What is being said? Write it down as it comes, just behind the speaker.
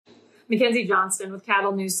Mackenzie Johnston with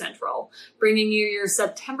Cattle News Central, bringing you your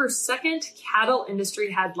September 2nd cattle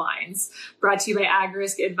industry headlines. Brought to you by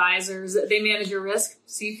AgRisk Advisors. They manage your risk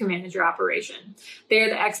so you can manage your operation. They are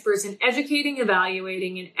the experts in educating,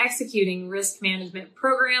 evaluating, and executing risk management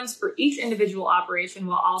programs for each individual operation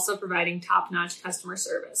while also providing top-notch customer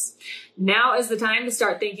service. Now is the time to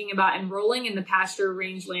start thinking about enrolling in the Pasture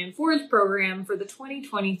Rangeland Forage Program for the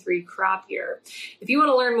 2023 crop year. If you want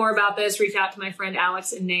to learn more about this, reach out to my friend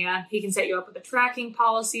Alex Inea. He can set you up with a tracking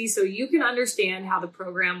policy so you can understand how the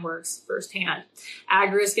program works firsthand.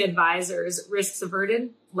 AgRisk Advisors, risks averted,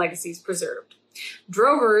 legacies preserved.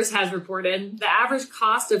 Drovers has reported the average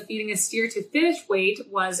cost of feeding a steer to finish weight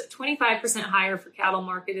was 25% higher for cattle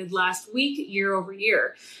marketed last week year over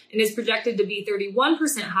year, and is projected to be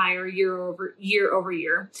 31% higher year over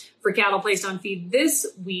year for cattle placed on feed this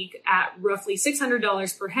week at roughly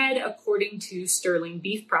 $600 per head, according to Sterling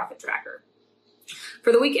Beef Profit Tracker.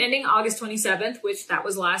 For the week ending August 27th, which that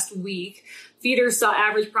was last week, feeders saw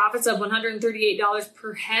average profits of $138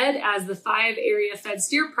 per head as the 5 area fed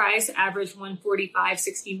steer price averaged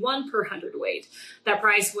 $145.61 per hundredweight. That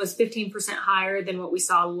price was 15% higher than what we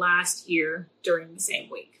saw last year during the same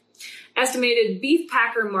week. Estimated beef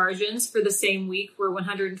packer margins for the same week were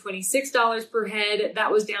 $126 per head.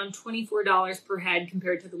 That was down $24 per head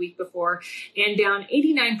compared to the week before, and down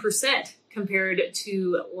 89% compared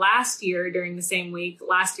to last year during the same week.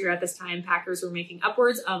 Last year at this time, packers were making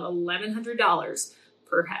upwards of $1,100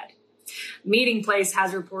 per head. Meeting Place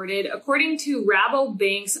has reported, according to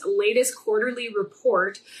Rabobank's latest quarterly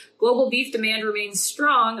report, global beef demand remains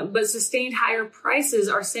strong, but sustained higher prices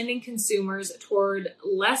are sending consumers toward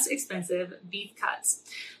less expensive beef cuts.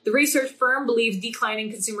 The research firm believes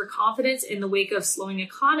declining consumer confidence in the wake of slowing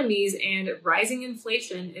economies and rising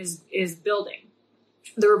inflation is building.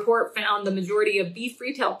 The report found the majority of beef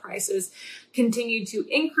retail prices continued to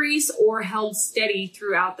increase or held steady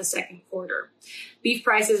throughout the second quarter. Beef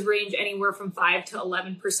prices range anywhere from 5 to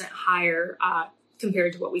 11% higher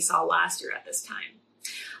compared to what we saw last year at this time.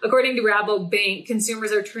 According to Rabobank,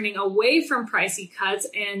 consumers are turning away from pricey cuts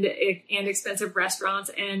and expensive restaurants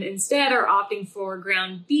and instead are opting for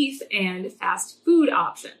ground beef and fast food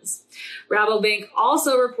options. Rabobank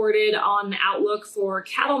also reported on the outlook for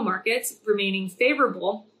cattle markets remaining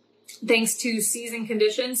favorable thanks to season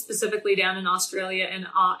conditions, specifically down in Australia and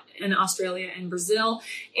Brazil,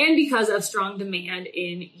 and because of strong demand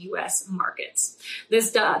in U.S. markets.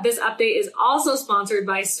 This update is also sponsored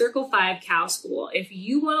by Circle 5 Cow School. If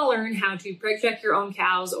you want to learn how to preg check your own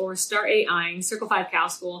cows or start AIing, Circle 5 Cow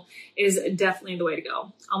School is definitely the way to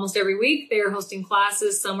go. Almost every week, they are hosting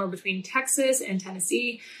classes somewhere between Texas and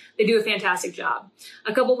Tennessee. They do a fantastic job.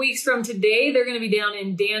 A couple weeks from today, they're going to be down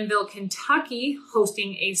in Danville, Kentucky,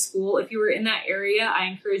 hosting a school. If you were in that area, I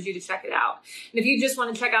encourage you to check it out. And if you just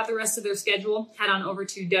want to check out the rest of their schedule, head on over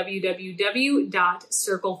to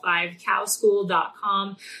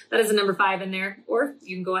www.circle5cowschool.com. That is the number 5 in there, or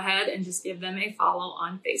you can go ahead and just give them a follow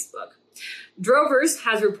on Facebook. Drovers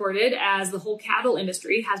has reported, as the whole cattle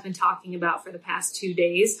industry has been talking about for the past 2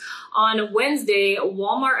 days. On Wednesday,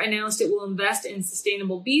 Walmart announced it will invest in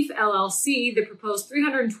Sustainable Beef LLC, the proposed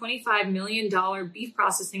 $325 million beef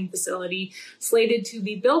processing facility slated to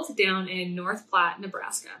be built down in North Platte,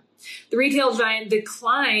 Nebraska. The retail giant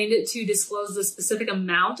declined to disclose the specific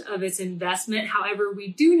amount of its investment. However, we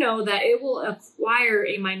do know that it will acquire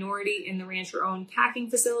a minority in the rancher-owned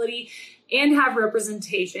packing facility and have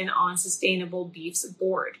representation on Sustainable Beef's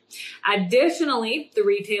board. Additionally, the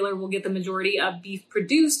retailer will get the majority of beef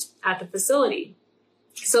produced at the facility.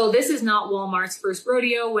 So this is not Walmart's first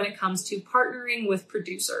rodeo when it comes to partnering with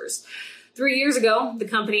producers. 3 years ago, the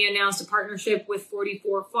company announced a partnership with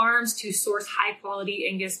 44 farms to source high-quality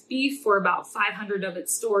Angus beef for about 500 of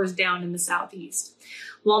its stores down in the Southeast.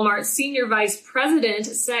 Walmart's senior vice president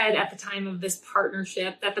said at the time of this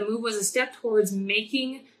partnership that the move was a step towards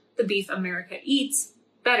making the beef America eats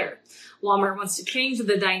better. Walmart wants to change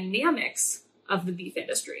the dynamics of the beef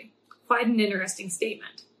industry. Quite an interesting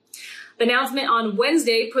statement. The announcement on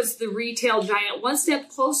Wednesday puts the retail giant one step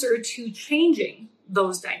closer to changing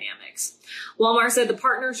those dynamics. Walmart said the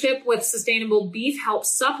partnership with Sustainable Beef helps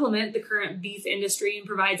supplement the current beef industry and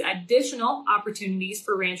provides additional opportunities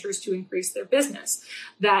for ranchers to increase their business.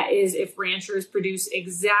 That is, if ranchers produce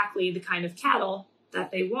exactly the kind of cattle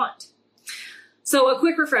that they want. So a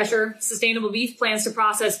quick refresher, Sustainable Beef plans to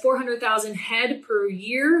process 400,000 head per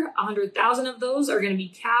year. 100,000 of those are going to be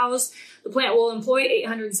cows. The plant will employ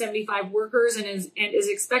 875 workers and is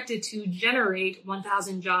expected to generate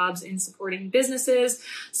 1,000 jobs in supporting businesses.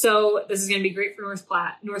 So this is going to be great for North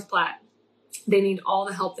Platte. They need all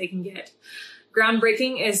the help they can get.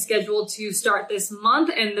 Groundbreaking is scheduled to start this month,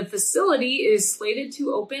 and the facility is slated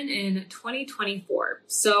to open in 2024.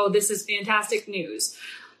 So this is fantastic news.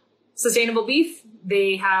 Sustainable Beef,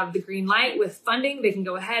 they have the green light with funding. They can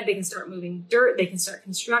go ahead, they can start moving dirt, they can start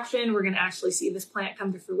construction. We're going to actually see this plant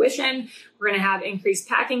come to fruition. We're going to have increased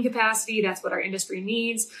packing capacity. That's what our industry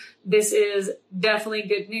needs. This is definitely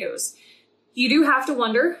good news. You do have to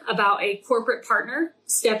wonder about a corporate partner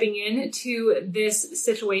stepping into this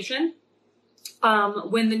situation.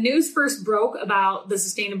 When the news first broke about the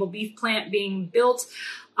Sustainable Beef plant being built,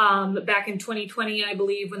 back in 2020, I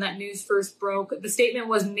believe, when that news first broke, the statement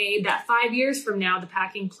was made that 5 years from now, the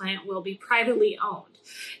packing plant will be privately owned.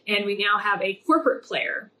 And we now have a corporate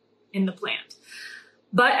player in the plant.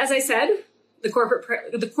 But as I said, the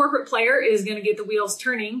corporate player is going to get the wheels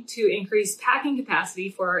turning to increase packing capacity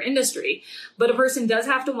for our industry. But a person does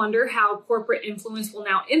have to wonder how corporate influence will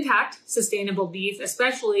now impact Sustainable Beef,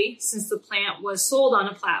 especially since the plant was sold on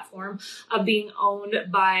a platform of being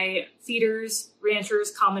owned by feeders,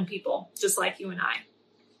 ranchers, common people, just like you and I.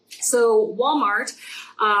 So Walmart,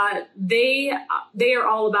 they are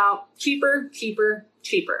all about cheaper, cheaper,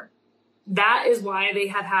 cheaper. That is why they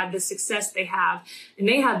have had the success they have, and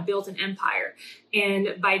they have built an empire.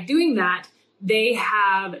 And by doing that, they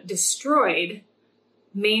have destroyed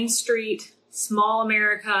Main Street, small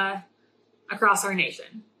America across our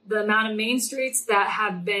nation. The amount of main streets that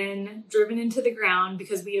have been driven into the ground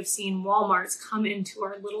because we have seen Walmarts come into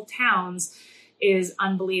our little towns is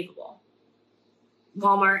unbelievable.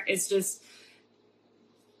 Walmart is just,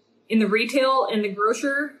 in the retail, in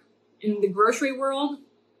the grocery world,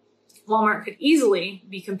 Walmart could easily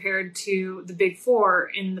be compared to the big four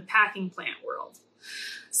in the packing plant world.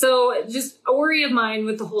 So just a worry of mine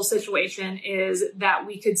with the whole situation is that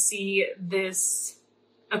we could see this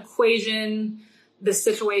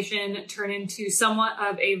situation turn into somewhat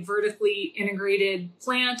of a vertically integrated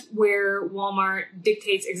plant where Walmart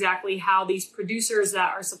dictates exactly how these producers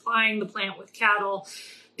that are supplying the plant with cattle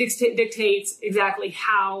dictates exactly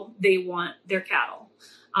how they want their cattle.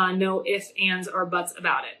 No ifs, ands, or buts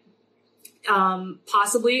about it.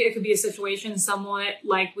 Possibly it could be a situation somewhat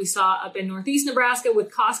like we saw up in Northeast Nebraska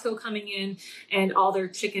with Costco coming in and all their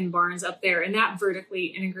chicken barns up there and that vertically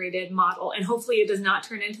integrated model. And hopefully it does not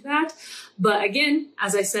turn into that. But again,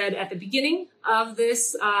 as I said at the beginning of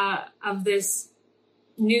this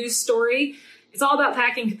news story, it's all about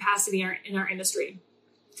packing capacity in our industry.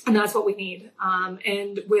 And that's what we need.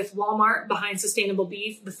 And with Walmart behind Sustainable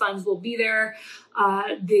Beef, the funds will be there.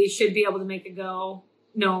 They should be able to make it go.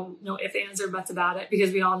 No ifs, ands, or buts about it,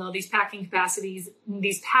 because we all know these packing plants, they're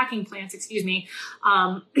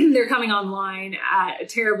coming online at a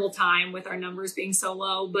terrible time with our numbers being so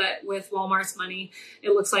low. But with Walmart's money, it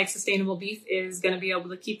looks like Sustainable Beef is going to be able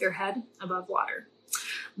to keep their head above water.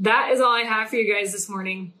 That is all I have for you guys this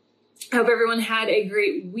morning. I hope everyone had a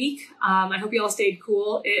great week. I hope you all stayed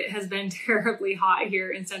cool. It has been terribly hot here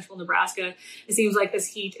in central Nebraska. It seems like this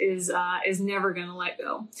heat is never going to let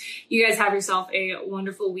go. You guys have yourself a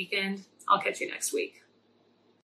wonderful weekend. I'll catch you next week.